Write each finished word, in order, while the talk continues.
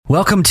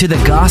Welcome to the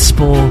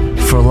Gospel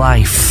for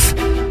Life.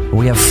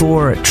 We have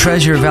 4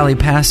 Treasure Valley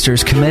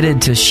pastors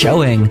committed to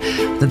showing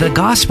that the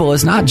gospel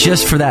is not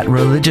just for that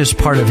religious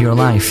part of your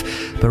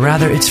life, but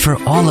rather it's for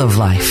all of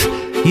life.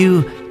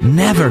 You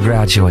never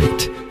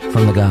graduate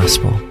from the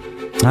gospel.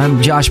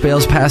 I'm Josh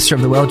Bales, pastor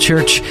of the Well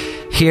Church,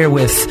 here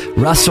with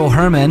Russell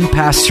Herman,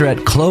 pastor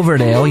at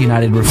Cloverdale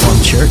United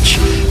Reformed Church,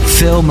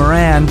 Phil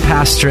Moran,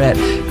 pastor at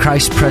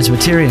Christ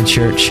Presbyterian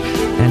Church,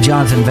 and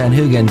Jonathan Van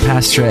Hoogen,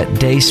 pastor at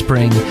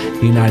Dayspring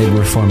United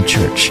Reformed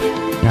Church.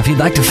 Now, if you'd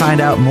like to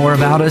find out more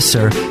about us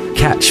or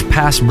catch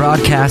past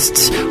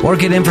broadcasts or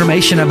get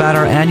information about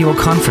our annual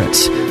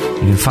conference,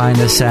 you can find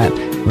us at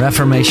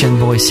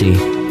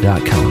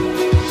reformationboise.com.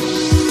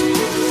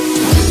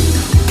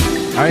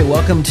 All right,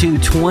 welcome to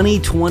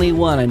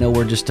 2021. I know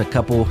we're just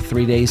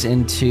 3 days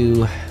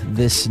into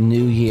this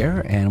new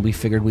year, and we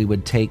figured we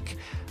would take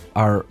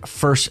our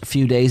first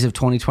few days of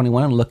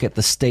 2021 and look at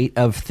the state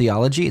of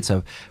theology. It's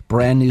a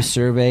brand new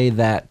survey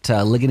that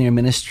Ligonier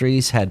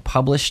Ministries had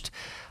published.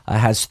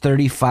 Has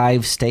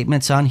 35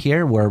 statements on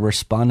here where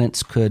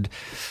respondents could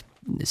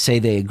say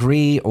they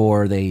agree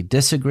or they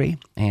disagree.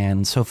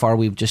 And so far,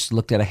 we've just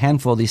looked at a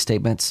handful of these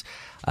statements.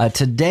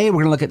 Today,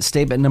 we're going to look at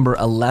statement number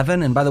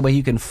 11. And by the way,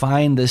 you can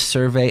find this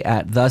survey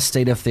at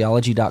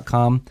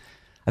thestateoftheology.com.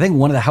 I think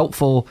one of the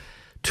helpful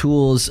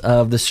tools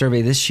of the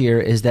survey this year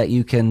is that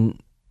you can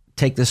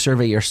take the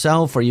survey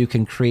yourself, or you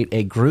can create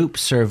a group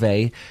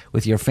survey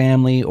with your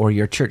family or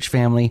your church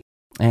family.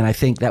 And I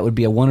think that would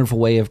be a wonderful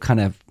way of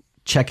kind of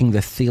checking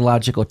the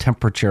theological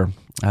temperature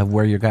of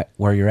where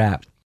you're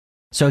at.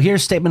 So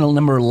here's statement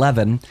number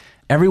 11.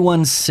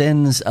 Everyone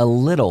sins a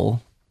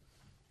little,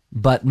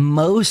 but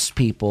most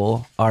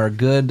people are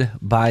good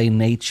by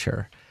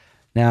nature.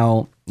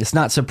 Now, it's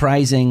not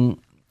surprising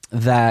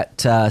that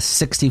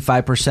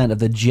 65% of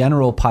the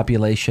general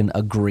population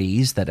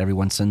agrees that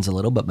everyone sins a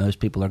little, but most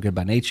people are good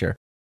by nature.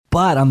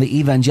 But on the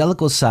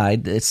evangelical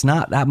side, it's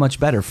not that much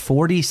better.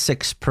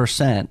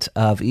 46%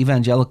 of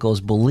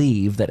evangelicals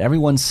believe that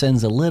everyone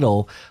sins a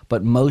little,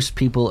 but most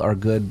people are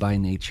good by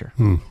nature.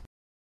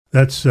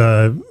 That's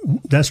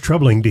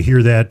troubling to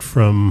hear that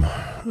from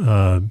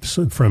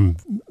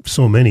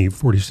so many,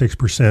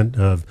 46%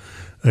 of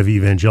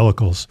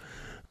evangelicals.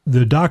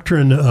 The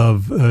doctrine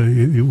of,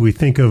 we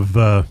think of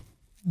the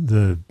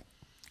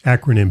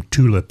acronym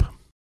TULIP,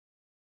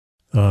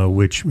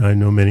 which I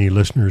know many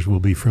listeners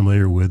will be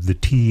familiar with. The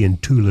T in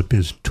TULIP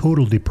is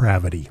total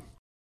depravity.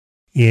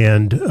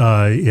 And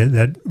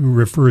that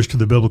refers to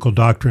the biblical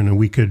doctrine, and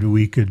we could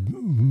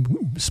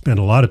spend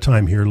a lot of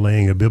time here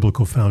laying a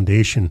biblical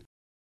foundation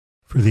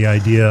for the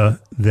idea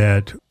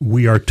that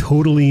we are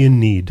totally in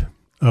need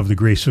of the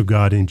grace of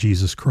God in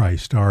Jesus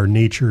Christ. Our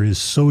nature is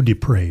so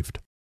depraved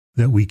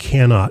that we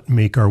cannot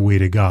make our way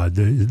to God.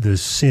 The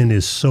sin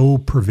is so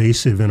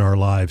pervasive in our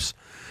lives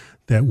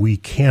that we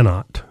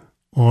cannot,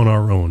 on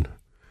our own,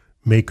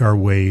 make our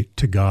way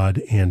to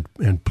God and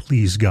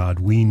please God.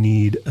 We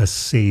need a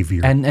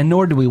Savior. And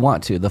nor do we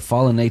want to. The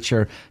fallen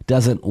nature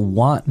doesn't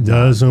want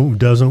God.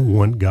 Doesn't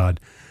want God.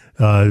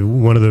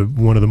 One of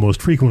the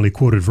most frequently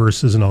quoted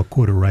verses, and I'll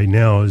quote it right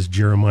now, is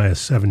Jeremiah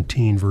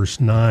 17, verse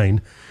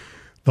 9.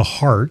 The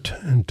heart,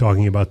 and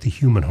talking about the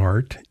human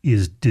heart,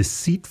 is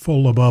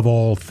deceitful above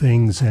all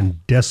things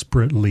and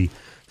desperately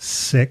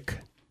sick.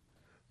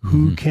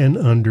 Who can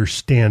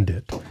understand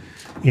it?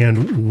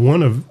 And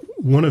one of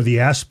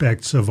the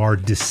aspects of our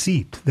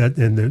deceit,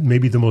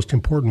 maybe the most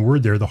important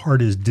word there, the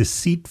heart is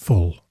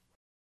deceitful.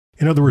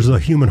 In other words, the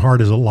human heart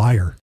is a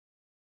liar.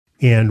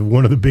 And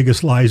one of the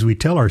biggest lies we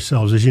tell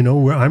ourselves is,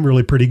 I'm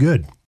really pretty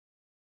good.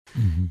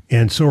 Mm-hmm.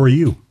 And so are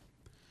you.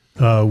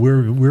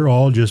 We're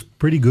all just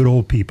pretty good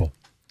old people.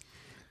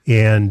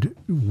 And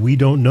we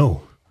don't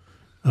know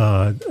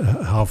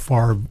how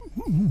far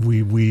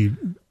we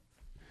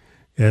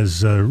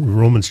as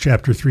Romans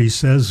chapter 3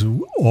 says,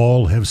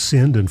 all have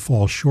sinned and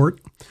fall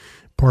short.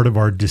 Part of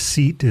our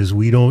deceit is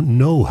we don't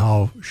know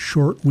how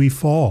short we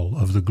fall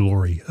of the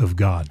glory of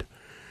God.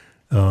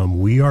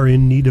 We are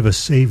in need of a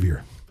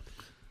Savior.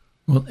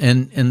 Well,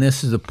 and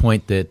this is a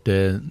point that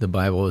the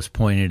Bible has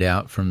pointed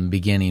out from the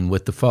beginning.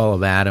 With the fall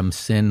of Adam,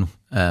 sin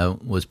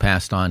was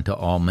passed on to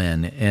all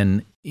men.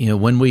 And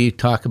when we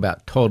talk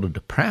about total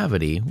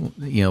depravity,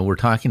 we're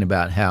talking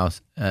about how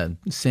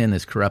sin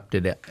has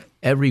corrupted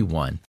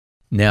everyone.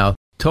 Now,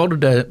 total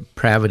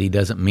depravity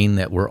doesn't mean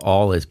that we're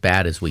all as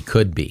bad as we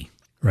could be.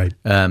 Right.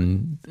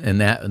 And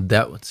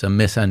that's a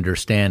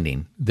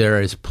misunderstanding. There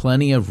is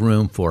plenty of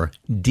room for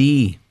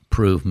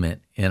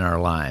improvement in our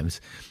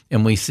lives.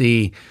 And we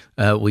see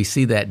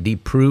that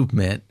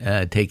improvement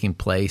taking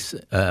place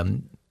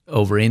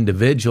over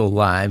individual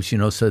lives,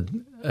 so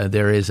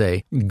there is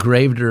a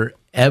greater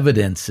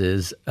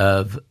evidences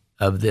of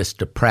this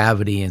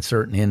depravity in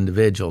certain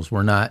individuals.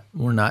 We're not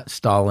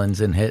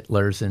Stalins and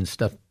Hitlers and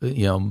stuff,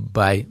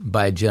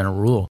 by general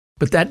rule.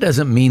 But that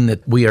doesn't mean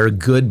that we are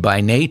good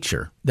by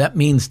nature. That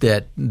means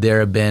that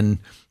there have been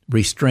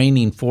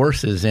restraining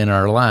forces in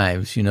our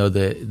lives.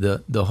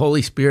 The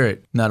Holy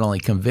Spirit not only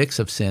convicts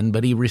of sin,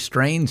 but He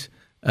restrains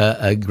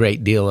a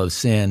great deal of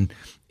sin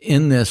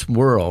in this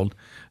world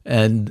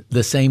And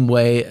the same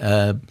way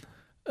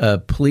a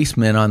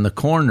policeman on the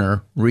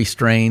corner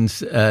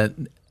restrains a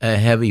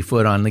heavy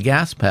foot on the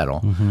gas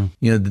pedal.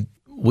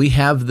 We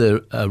have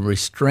the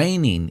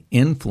restraining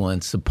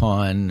influence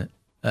upon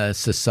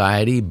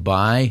society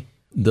by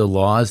the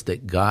laws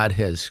that God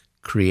has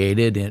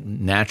created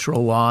in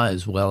natural law,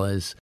 as well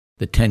as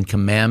the Ten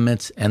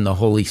Commandments and the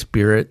Holy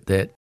Spirit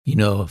that,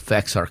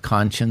 affects our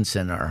conscience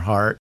and our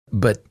heart.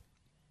 But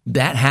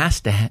that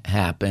has to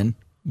happen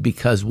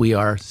because we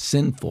are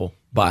sinful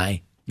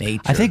by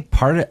nature. I think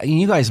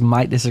you guys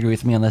might disagree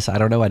with me on this. I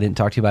don't know. I didn't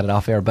talk to you about it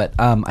off air, but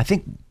I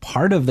think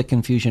part of the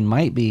confusion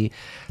might be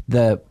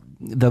the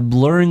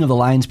blurring of the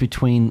lines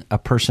between a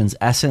person's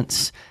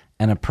essence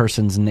and a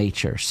person's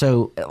nature.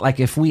 So, like,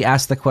 if we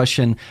ask the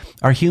question,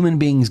 are human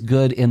beings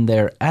good in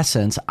their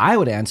essence? I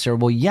would answer,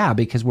 well, yeah,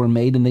 because we're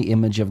made in the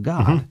image of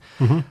God.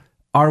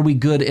 Are we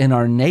good in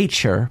our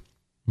nature?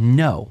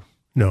 No.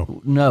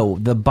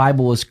 The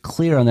Bible is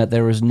clear on that.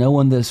 There is no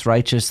one that's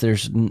righteous.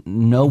 There's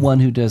no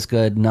one who does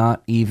good,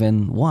 not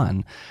even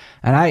one.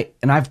 And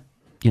I've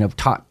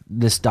taught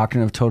this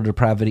doctrine of total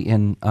depravity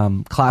in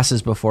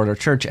classes before at our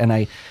church, and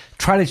I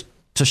try to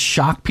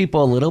shock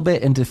people a little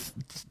bit into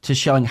to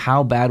showing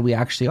how bad we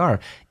actually are.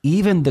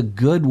 Even the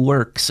good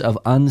works of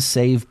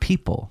unsaved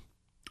people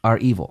are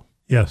evil.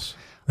 Yes,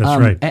 that's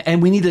right.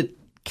 And we need to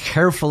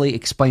carefully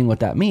explain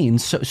what that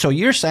means. So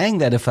you're saying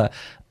that if a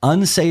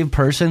unsaved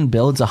person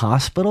builds a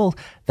hospital,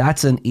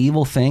 that's an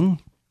evil thing?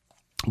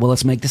 Well,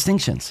 let's make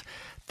distinctions.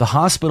 The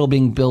hospital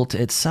being built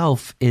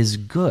itself is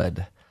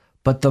good,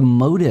 but the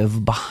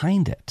motive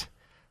behind it,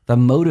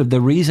 the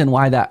reason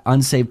why that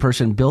unsaved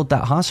person built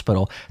that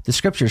hospital, the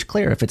scripture is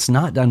clear. If it's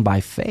not done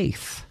by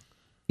faith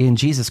in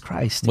Jesus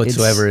Christ,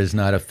 whatsoever is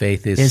not of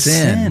faith is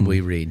sin,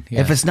 we read. Yeah.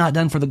 If it's not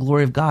done for the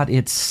glory of God,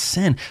 it's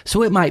sin.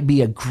 So it might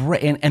be a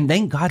great, and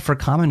thank God for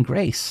common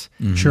grace.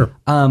 Sure.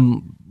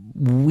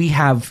 We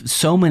have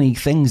so many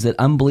things that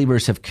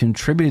unbelievers have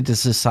contributed to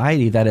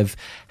society that have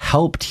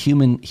helped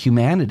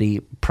humanity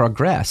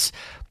progress.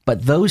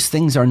 But those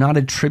things are not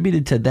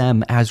attributed to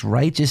them as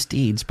righteous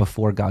deeds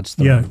before God's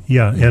throne.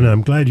 Yeah, and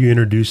I'm glad you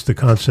introduced the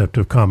concept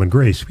of common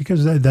grace,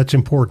 because that's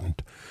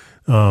important.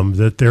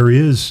 That there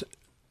is,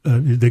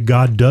 that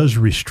God does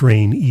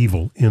restrain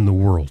evil in the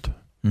world,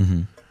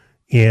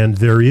 and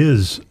there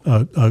is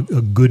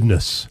a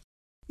goodness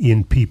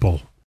in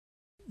people,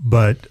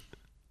 but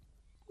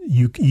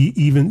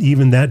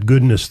even that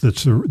goodness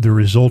that's the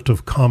result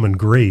of common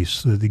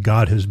grace that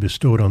God has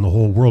bestowed on the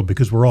whole world,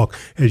 because we're all,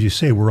 as you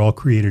say, we're all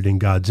created in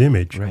God's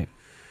image. Right.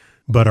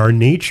 But our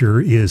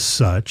nature is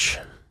such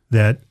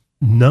that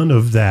none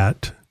of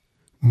that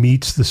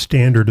meets the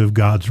standard of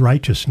God's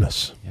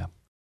righteousness. Yeah.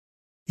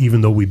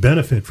 Even though we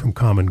benefit from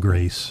common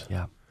grace.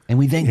 Yeah. And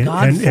we thank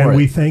God for it. And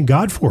we thank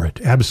God for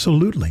it,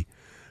 absolutely.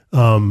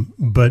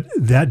 But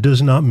that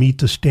does not meet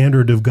the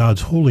standard of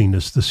God's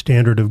holiness, the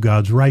standard of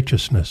God's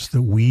righteousness,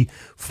 that we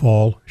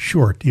fall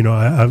short.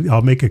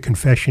 I'll make a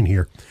confession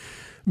here.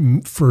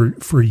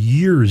 For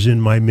years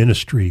in my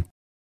ministry,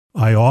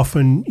 I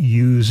often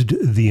used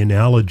the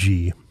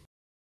analogy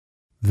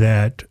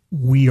that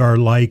we are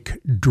like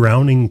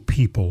drowning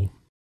people.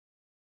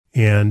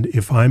 And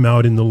if I'm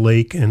out in the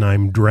lake and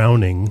I'm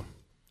drowning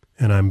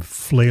and I'm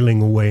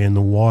flailing away in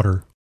the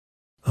water,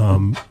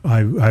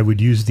 I would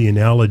use the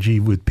analogy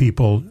with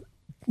people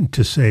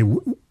to say,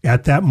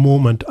 at that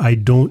moment, I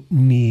don't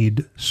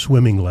need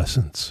swimming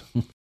lessons.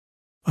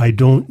 I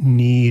don't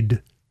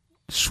need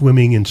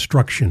swimming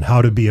instruction,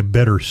 how to be a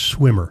better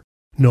swimmer.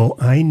 No,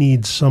 I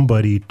need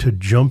somebody to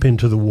jump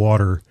into the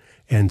water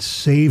and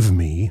save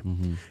me,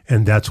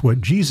 and that's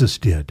what Jesus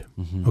did.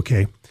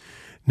 Okay?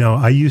 Now,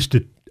 I used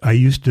to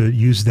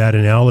use that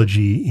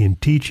analogy in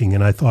teaching,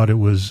 and I thought it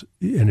was,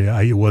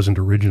 it wasn't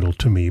original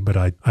to me, but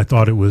I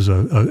thought it was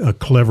a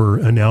clever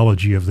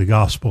analogy of the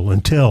gospel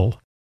until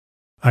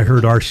I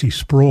heard R.C.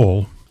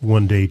 Sproul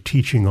one day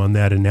teaching on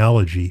that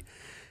analogy,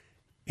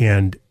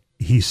 and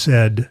he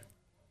said,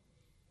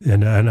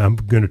 and I'm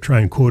going to try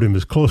and quote him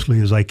as closely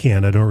as I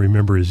can. I don't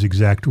remember his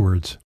exact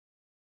words.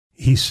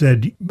 He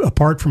said,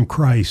 apart from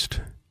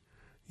Christ,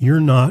 you're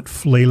not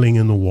flailing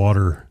in the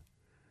water,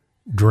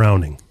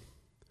 drowning.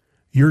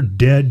 You're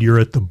dead. You're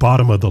at the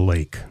bottom of the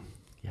lake.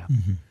 Yeah.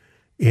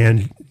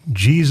 And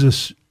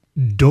Jesus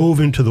dove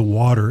into the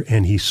water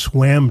and he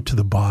swam to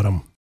the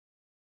bottom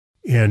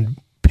and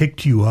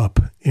picked you up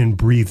and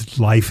breathed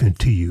life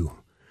into you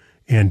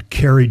and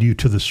carried you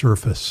to the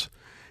surface.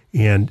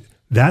 And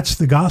that's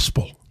the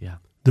gospel. Yeah.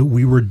 That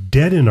we were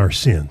dead in our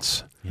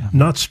sins,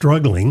 not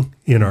struggling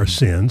in our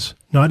sins,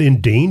 not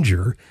in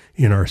danger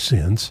in our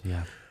sins,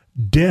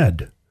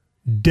 dead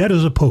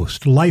as a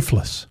post,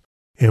 lifeless.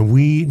 And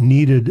we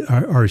needed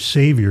our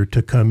Savior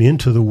to come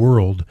into the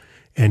world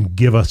and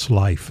give us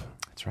life.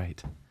 That's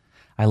right.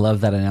 I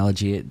love that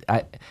analogy.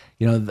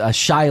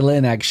 Shai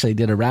Lin actually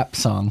did a rap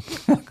song.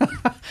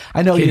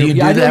 I know you're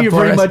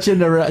very much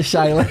into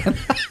Shai Lin.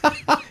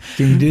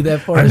 Can you do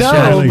that for us?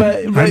 No,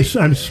 but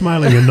I'm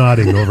smiling and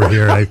nodding over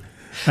here. I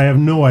have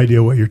no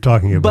idea what you're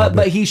talking about.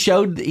 But he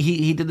showed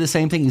he did the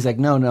same thing. He's like,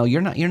 no,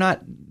 you're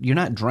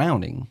not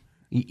drowning.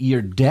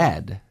 you're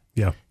dead.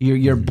 Yeah.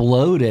 You're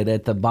bloated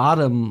at the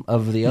bottom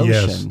of the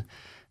ocean. Yes.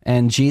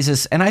 And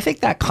Jesus, and I think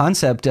that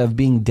concept of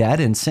being dead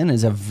in sin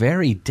is a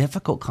very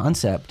difficult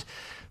concept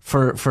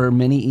for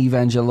many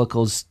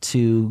evangelicals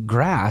to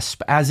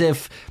grasp, as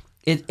if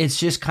it's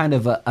just kind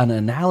of an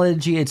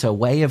analogy. It's a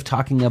way of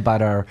talking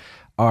about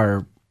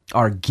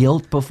our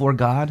guilt before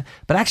God,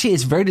 but actually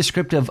it's very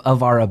descriptive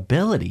of our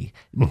ability.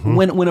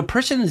 When a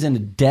person is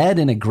dead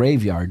in a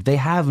graveyard, they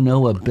have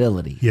no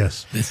ability.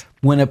 Yes.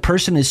 When a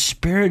person is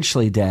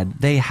spiritually dead,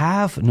 they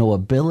have no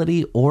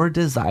ability or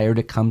desire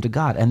to come to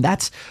God. And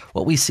that's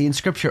what we see in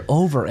Scripture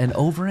over and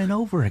over and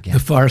over again. The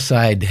Far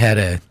Side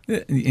had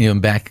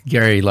back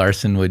Gary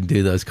Larson would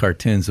do those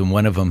cartoons, and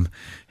one of them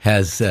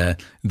has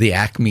the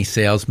Acme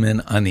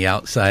salesman on the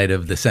outside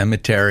of the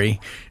cemetery,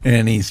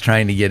 and he's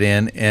trying to get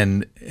in,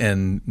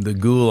 and the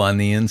ghoul on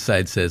the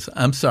inside says,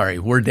 "I'm sorry,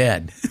 we're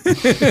dead."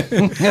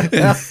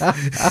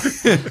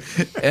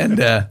 and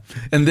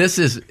this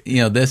is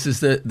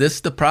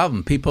the problem.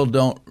 People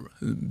don't.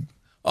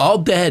 All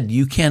dead,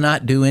 you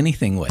cannot do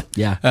anything with.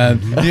 Yeah.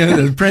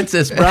 The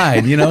Princess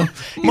Bride, he's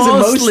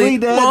Mostly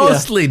dead.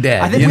 Mostly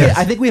dead.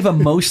 I think we have a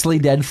mostly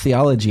dead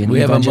theology.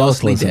 We have a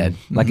mostly evangelicalism. dead.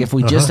 Like if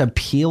we just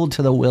appeal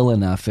to the will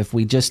enough, if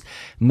we just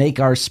make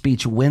our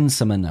speech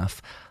winsome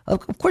enough,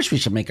 of course we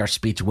should make our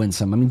speech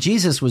winsome. I mean,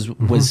 Jesus was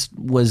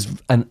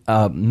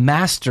a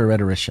master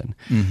rhetorician,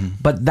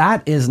 but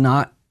that is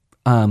not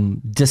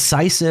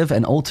decisive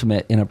and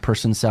ultimate in a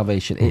person's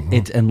salvation.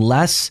 It's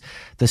unless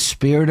the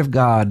Spirit of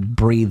God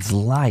breathes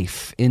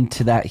life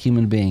into that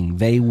human being,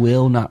 they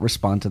will not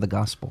respond to the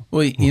gospel.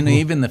 Well,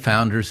 even the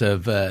founders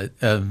of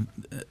the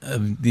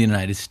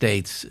United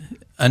States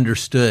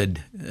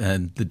understood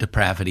the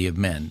depravity of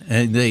men.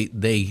 And they,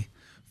 in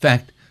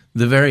fact,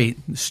 the very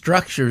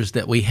structures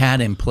that we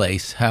had in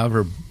place,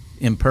 however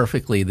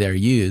imperfectly they're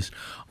used,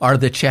 are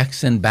the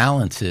checks and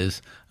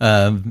balances.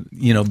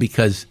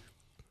 Because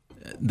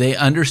they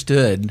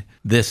understood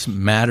this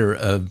matter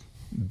of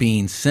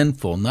being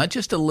sinful, not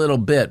just a little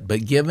bit,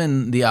 but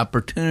given the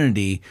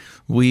opportunity,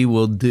 we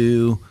will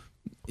do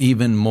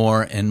even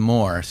more and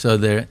more. So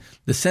the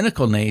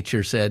cynical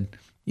nature said,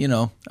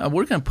 we're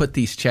going to put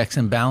these checks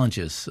and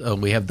balances.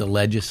 We have the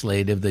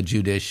legislative, the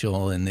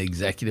judicial, and the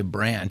executive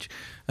branch.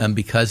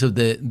 Because of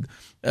the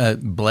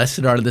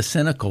blessed are the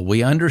cynical.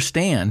 We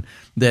understand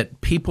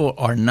that people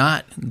are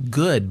not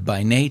good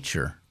by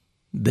nature.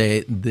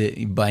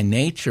 By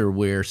nature,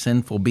 we're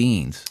sinful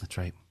beings. That's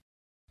right.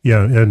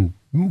 Yeah, and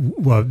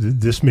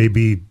this may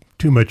be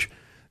too much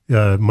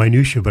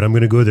minutia, but I'm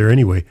going to go there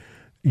anyway.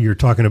 You're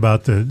talking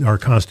about our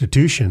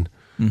Constitution.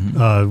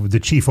 The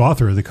chief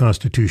author of the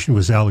Constitution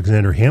was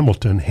Alexander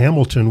Hamilton.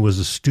 Hamilton was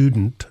a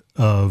student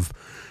of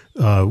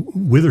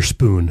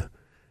Witherspoon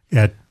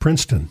at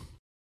Princeton.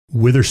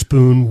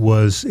 Witherspoon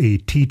was a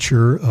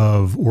teacher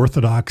of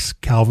Orthodox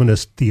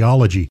Calvinist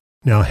theology.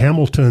 Now,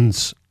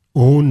 Hamilton's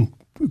own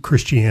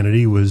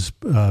Christianity was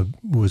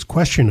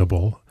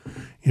questionable,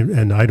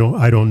 and I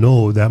don't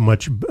know that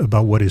much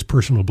about what his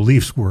personal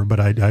beliefs were, but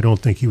I don't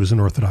think he was an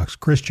Orthodox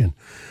Christian.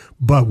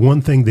 But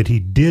one thing that he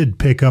did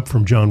pick up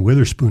from John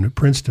Witherspoon at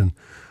Princeton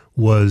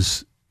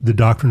was the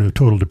doctrine of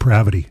total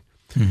depravity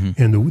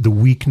and the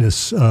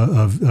weakness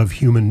of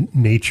human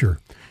nature,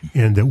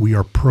 and that we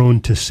are prone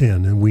to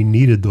sin, and we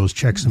needed those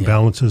checks and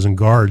balances and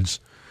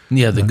guards.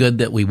 Yeah, the good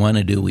that we want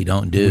to do, we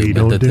don't do.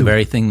 The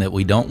very thing that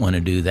we don't want to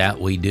do, that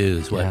we do,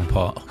 is what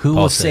Paul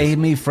will says. save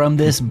me from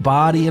this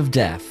body of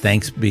death?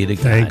 Thanks be to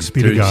God.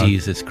 Through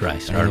Jesus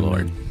Christ, our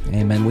Lord.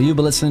 Amen. Well, you've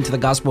been listening to The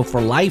Gospel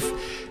for Life.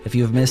 If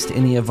you have missed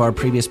any of our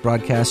previous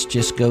broadcasts,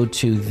 just go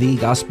to The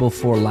Gospel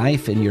for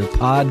Life in your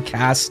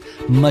podcast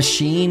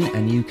machine,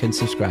 and you can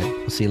subscribe.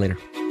 We'll see you later.